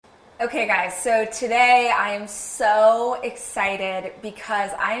Okay guys, so today I am so excited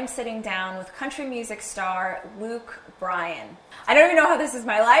because I am sitting down with country music star Bryan. I don't even know how this is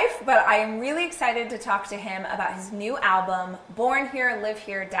my life, but I am really excited to talk to him about his new album, Born Here, Live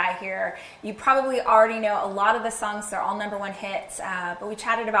Here, Die Here. You probably already know a lot of the songs, they're all #1 hits, but we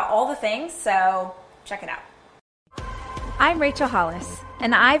chatted about all the things, so check it out. I'm Rachel Hollis,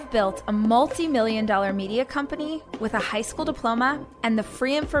 and I've built a multi-million-dollar media company with a high school diploma and the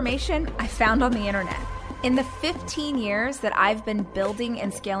free information I found on the internet. In the 15 years that I've been building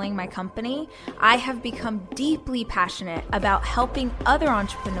and scaling my company, I have become deeply passionate about helping other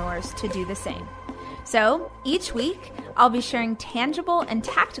entrepreneurs to do the same. So each week, I'll be sharing tangible and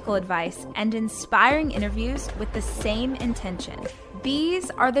tactical advice and inspiring interviews with the same intention. These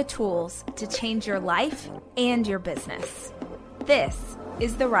are the tools to change your life and your business. This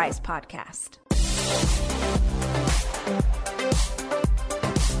is the Rise Podcast.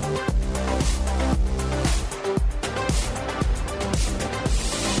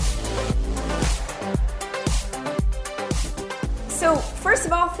 So first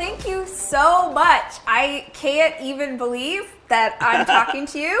of all, thank you so much. I can't even believe that I'm talking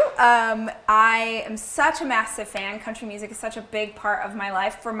to you. I am such a massive fan. Country music is such a big part of my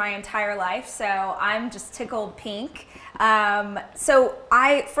life for my entire life. So I'm just tickled pink. Let's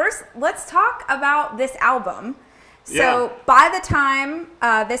talk about this album. So by the time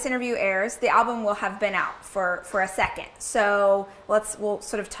this interview airs, the album will have been out for a second. So we'll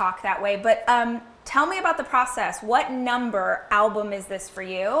sort of talk that way. But tell me about the process. What number album is this for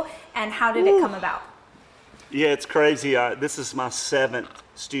you, and how did it come about? Yeah, it's crazy. This is my 7th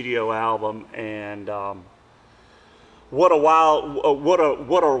studio album, and what a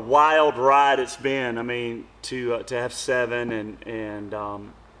wild ride it's been. I mean, to have 7,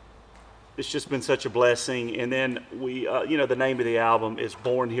 and it's just been such a blessing. And then the name of the album is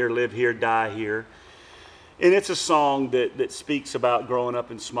Born Here, Live Here, Die Here. And it's a song that speaks about growing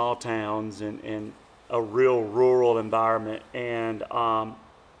up in small towns and a real rural environment. And I'm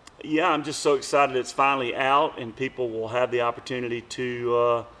just so excited it's finally out, and people will have the opportunity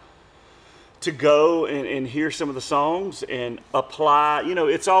to go and hear some of the songs and apply. You know,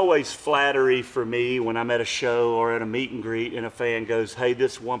 it's always flattery for me when I'm at a show or at a meet and greet and a fan goes, "Hey,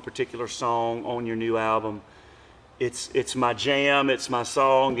 this one particular song on your new album, it's my jam, it's my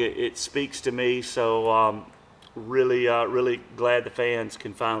song, it speaks to me." So really glad the fans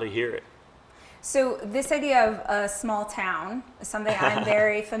can finally hear it. So this idea of a small town is something I'm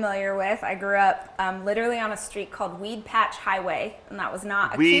very familiar with. I grew up literally on a street called Weed Patch Highway, and that was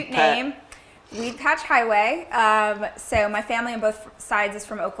not a cute name. Weed Patch Highway. So my family on both sides is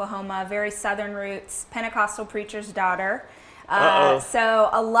from Oklahoma, very southern roots, Pentecostal preacher's daughter. So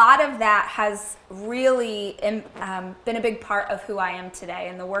a lot of that has really been a big part of who I am today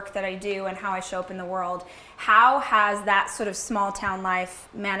and the work that I do and how I show up in the world. How has that sort of small town life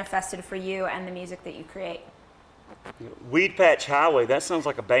manifested for you and the music that you create? Weed Patch Highway, that sounds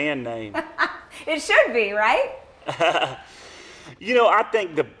like a band name. It should be, right? You know, I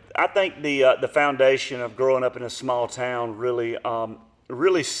think the foundation of growing up in a small town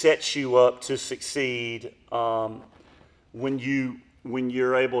really sets you up to succeed when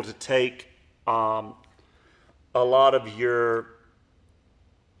you're able to take a lot of your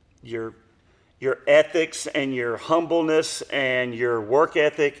ethics and your humbleness and your work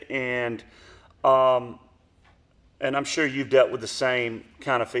ethic, and I'm sure you've dealt with the same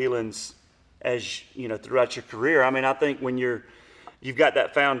kind of feelings as you know throughout your career. I mean, I think when you've got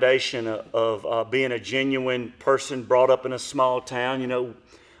that foundation of being a genuine person brought up in a small town. You know,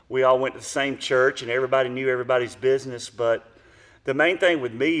 we all went to the same church and everybody knew everybody's business, but the main thing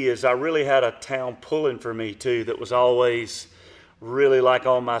with me is I really had a town pulling for me too that was always really like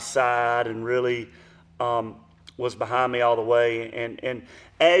on my side and really was behind me all the way. And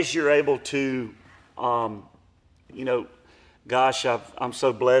as you're able to, I'm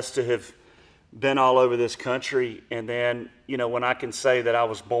so blessed to have been all over this country. And then, you know, when I can say that I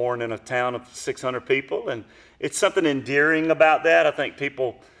was born in a town of 600 people, and it's something endearing about that. I think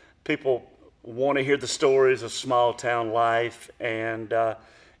people want to hear the stories of small town life, and I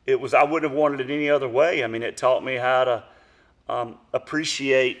wouldn't have wanted it any other way. I mean, it taught me how to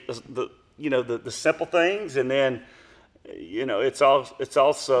appreciate the simple things, and then it's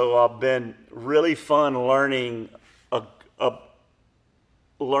also been really fun learning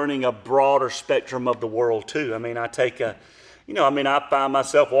a broader spectrum of the world too. I mean, I find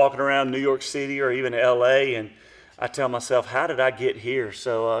myself walking around New York City or even LA, and I tell myself, how did I get here?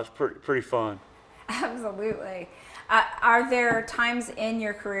 So it's pretty fun. Absolutely. Are there times in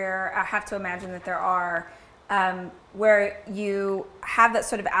your career, I have to imagine that there are, where you have that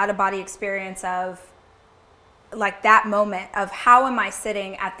sort of out of body experience of like that moment of how am I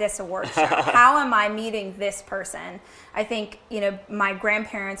sitting at this award show? How am I meeting this person? I think, you know, my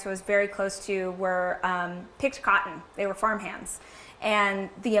grandparents, who I was very close to, were picked cotton. They were farmhands. And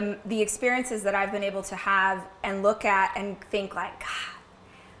the experiences that I've been able to have and look at and think like, God,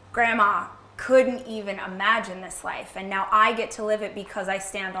 Grandma couldn't even imagine this life. And now I get to live it because I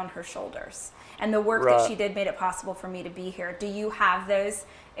stand on her shoulders. And the work that she did made it possible for me to be here. Do you have those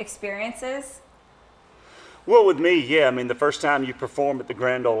experiences? Well, with me, yeah. I mean, the first time you perform at the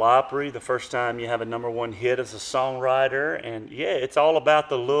Grand Ole Opry, the first time you have a #1 hit as a songwriter, and yeah, it's all about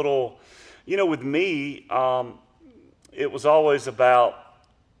the little, you know, with me, it was always about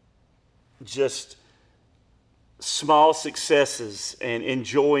just small successes and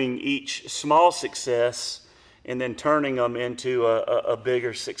enjoying each small success and then turning them into a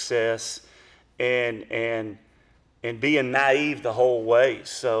bigger success and being naive the whole way.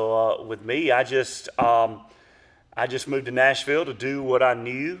 So with me, I just moved to Nashville to do what I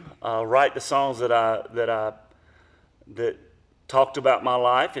knew, write the songs that talked about my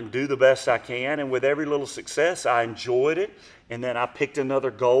life and do the best I can. And with every little success, I enjoyed it. And then I picked another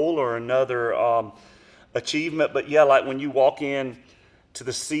goal or another achievement. But yeah, like when you walk in to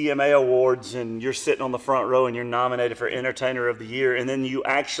the CMA Awards and you're sitting on the front row and you're nominated for Entertainer of the Year, and then you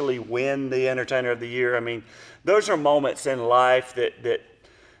actually win the Entertainer of the Year. I mean, those are moments in life that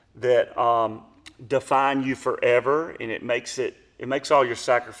define you forever, and it makes all your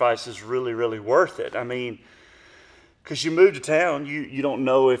sacrifices really, really worth it. I mean, because you move to town, you don't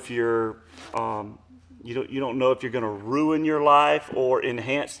know if you're you don't know if you're going to ruin your life or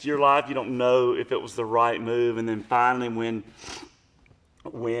enhance your life. You don't know if it was the right move, and then finally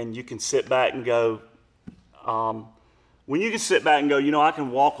when you can sit back and go, you know, I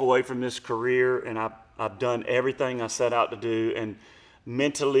can walk away from this career and I've done everything I set out to do, and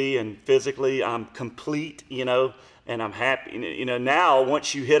mentally and physically I'm complete, you know, and I'm happy. You know, now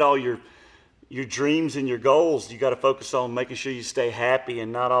once you hit all your dreams and your goals, you got to focus on making sure you stay happy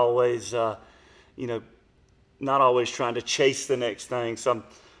and not always, not always trying to chase the next thing. So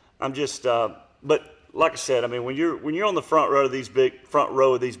I'm just, but like I said, I mean, when you're on the front row of these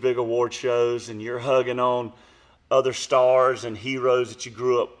big award shows and you're hugging on other stars and heroes that you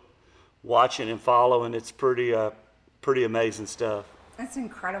grew up watching and following, it's pretty amazing stuff. That's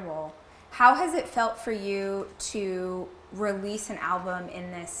incredible. How has it felt for you to release an album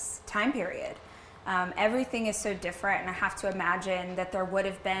in this time period? Everything is so different, and I have to imagine that there would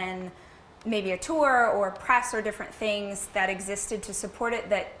have been maybe a tour or press or different things that existed to support it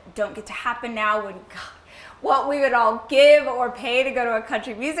that don't get to happen now. When God, what we would all give or pay to go to a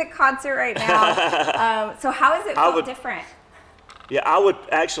country music concert right now. So how has it felt different? Yeah, I would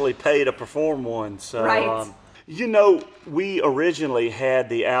actually pay to perform one. So, right. You know, we originally had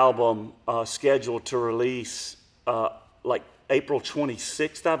the album scheduled to release like April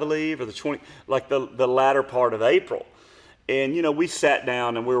 26th, I believe, or the latter part of April. And, you know, we sat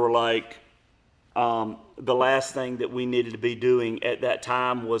down and we were like, the last thing that we needed to be doing at that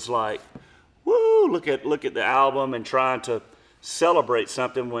time was like, woo, look at the album and trying to celebrate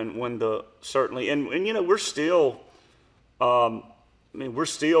something when certainly, and you know, we're still, we're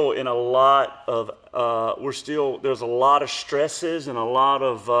still in a lot of, there's a lot of stresses and a lot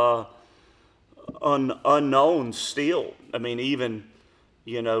of unknowns still. I mean, even,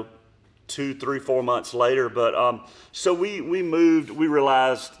 you know, 2, 3, 4 months later. But so we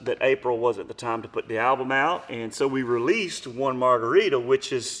realized that April wasn't the time to put the album out, and so we released One Margarita,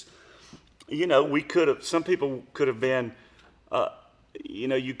 which is, you know, some people could have been, you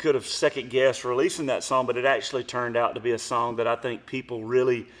know, you could have second guessed releasing that song, but it actually turned out to be a song that I think people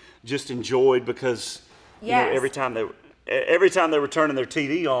really just enjoyed because, you know, every time they were turning their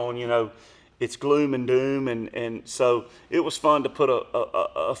TV on, you know, it's gloom and doom, and so it was fun to put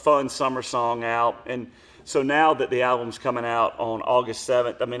a fun summer song out. And so now that the album's coming out on August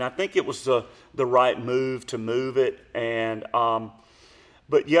 7th, I mean, I think it was the right move to move it. And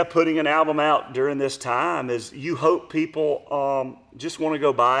but yeah, putting an album out during this time is, you hope people just want to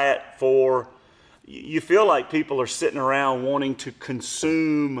go buy it for, you feel like people are sitting around wanting to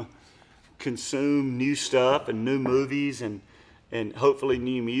consume new stuff and new movies and hopefully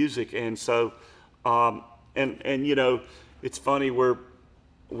new music. And so, and you know, it's funny,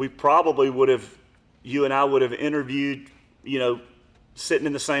 we probably you and I would have interviewed, you know, sitting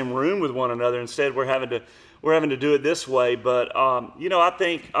in the same room with one another. Instead, we're having to do it this way. But, you know, I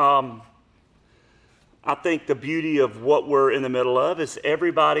think the beauty of what we're in the middle of is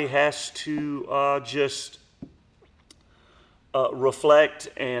everybody has to just reflect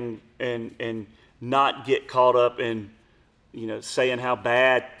and not get caught up in, saying how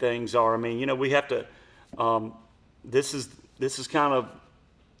bad things are. I mean, we have to, this is kind of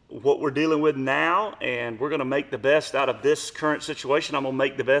what we're dealing with now, and we're going to make the best out of this current situation. I'm going to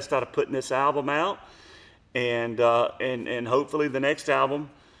make the best out of putting this album out, and hopefully the next album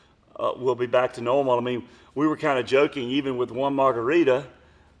will be back to normal. I mean, we were kind of joking, even with One Margarita.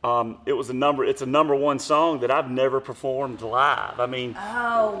 It's a number one song that I've never performed live. I mean,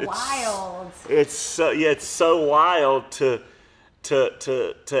 wild! It's so wild to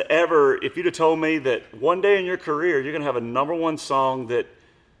ever. If you'd have told me that one day in your career you're going to have a number one song that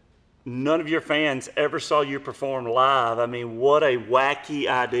none of your fans ever saw you perform live, I mean, what a wacky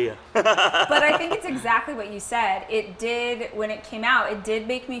idea. But I think it's exactly what you said. It did, when it came out, it did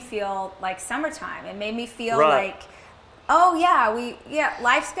make me feel like summertime. It made me feel like, oh yeah,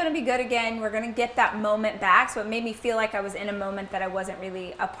 life's going to be good again. We're going to get that moment back. So it made me feel like I was in a moment that I wasn't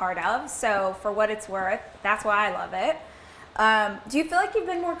really a part of. So for what it's worth, that's why I love it. Do you feel like you've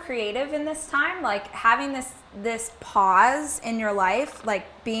been more creative in this time? Like having this pause in your life, like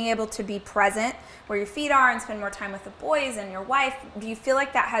being able to be present where your feet are and spend more time with the boys and your wife. Do you feel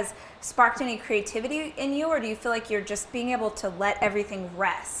like that has sparked any creativity in you, or do you feel like you're just being able to let everything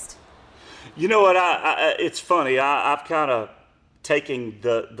rest? You know what? It's funny. I've kind of taken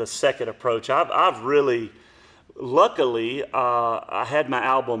the second approach. I've really, luckily, I had my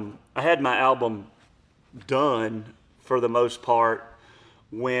album done for the most part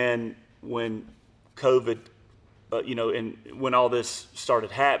when COVID, and when all this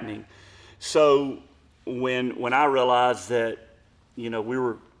started happening. So when I realized that,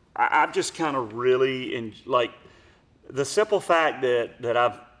 I've just kind of really like the simple fact that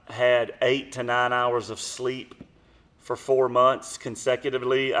I've had 8 to 9 hours of sleep for 4 months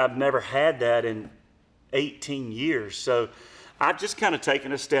consecutively. I've never had that in 18 years. So I've just kind of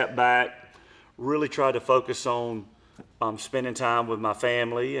taken a step back, really tried to focus on spending time with my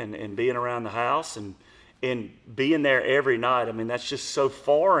family and being around the house and being there every night. I mean, that's just so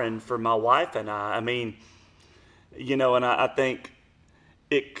foreign for my wife and I. I mean, and I think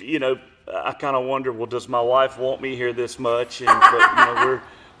it, I kind of wonder, well, does my wife want me here this much? But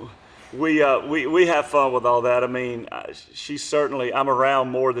we have fun with all that. I mean, she's certainly, I'm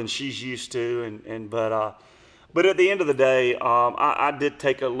around more than she's used to, but at the end of the day, I did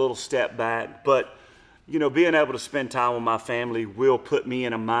take a little step back. But being able to spend time with my family will put me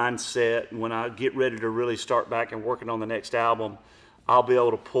in a mindset when I get ready to really start back and working on the next album. I'll be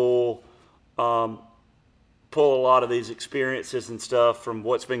able to pull a lot of these experiences and stuff from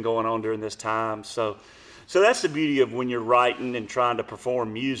what's been going on during this time. So that's the beauty of when you're writing and trying to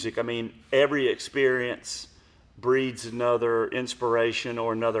perform music. I mean, every experience breeds another inspiration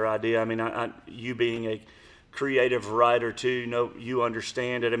or another idea. I mean, you being a creative writer too, you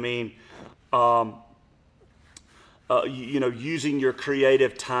understand it. I mean, using your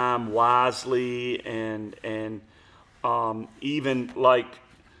creative time wisely and even like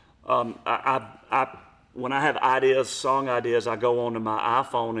when I have ideas, song ideas, I go onto my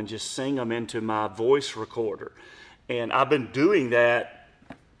iPhone and just sing them into my voice recorder. And I've been doing that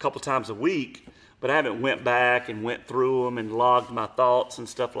a couple times a week, but I haven't went back and went through them and logged my thoughts and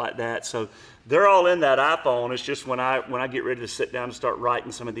stuff like that. So they're all in that iPhone. It's just when I get ready to sit down and start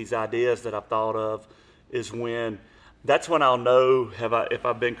writing some of these ideas that I've thought of that's when I'll know if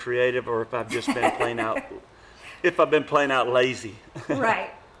I've been creative or if I've just been playing out lazy.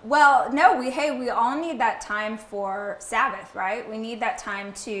 Right. Well, no, we all need that time for Sabbath, right? We need that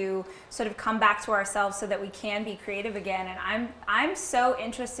time to sort of come back to ourselves so that we can be creative again. And I'm so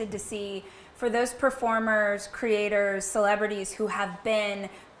interested to see, for those performers, creators, celebrities who have been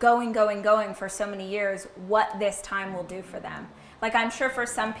going for so many years, what this time will do for them. Like, I'm sure for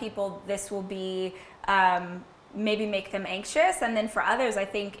some people this will be maybe make them anxious, and then for others I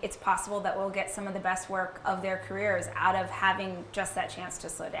think it's possible that we'll get some of the best work of their careers out of having just that chance to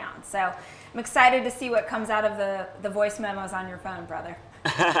slow down. So I'm excited to see what comes out of the voice memos on your phone, brother.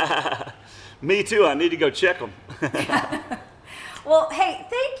 Me too. I need to go check them. Well, hey,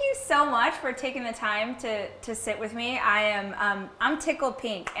 thank you so much for taking the time to sit with me. I'm tickled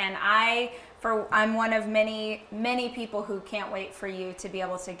pink, and I'm one of many people who can't wait for you to be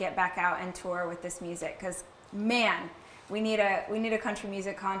able to get back out and tour with this music, because man, we need a country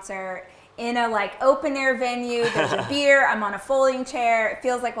music concert in a like open air venue. There's a beer. I'm on a folding chair. It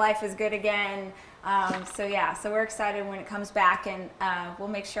feels like life is good again. So we're excited when it comes back, and we'll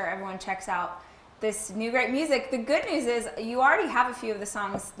make sure everyone checks out this new great music. The good news is you already have a few of the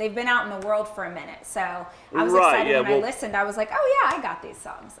songs. They've been out in the world for a minute. So I was excited when I listened. I was like, oh yeah, I got these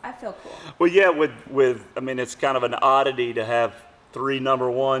songs. I feel cool. Well, yeah, with I mean, it's kind of an oddity to have 3 number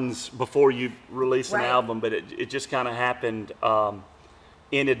ones before you release an Right. album, but it just kind of happened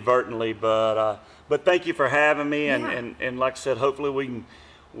inadvertently. But thank you for having me, and like I said, hopefully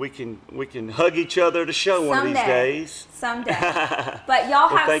we can hug each other at a show one of these days. Someday. But y'all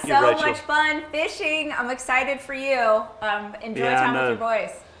have thank you, so Rachel. much fun fishing. I'm excited for you. Enjoy time with your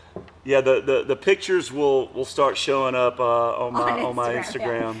boys. Yeah, the pictures will start showing up on my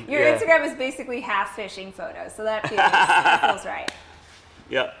Instagram. Yeah. Your Instagram is basically half fishing photos, so that feels right.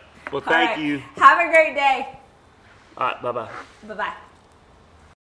 Yeah. Well, thank you. Have a great day. All right. Bye-bye. Bye-bye.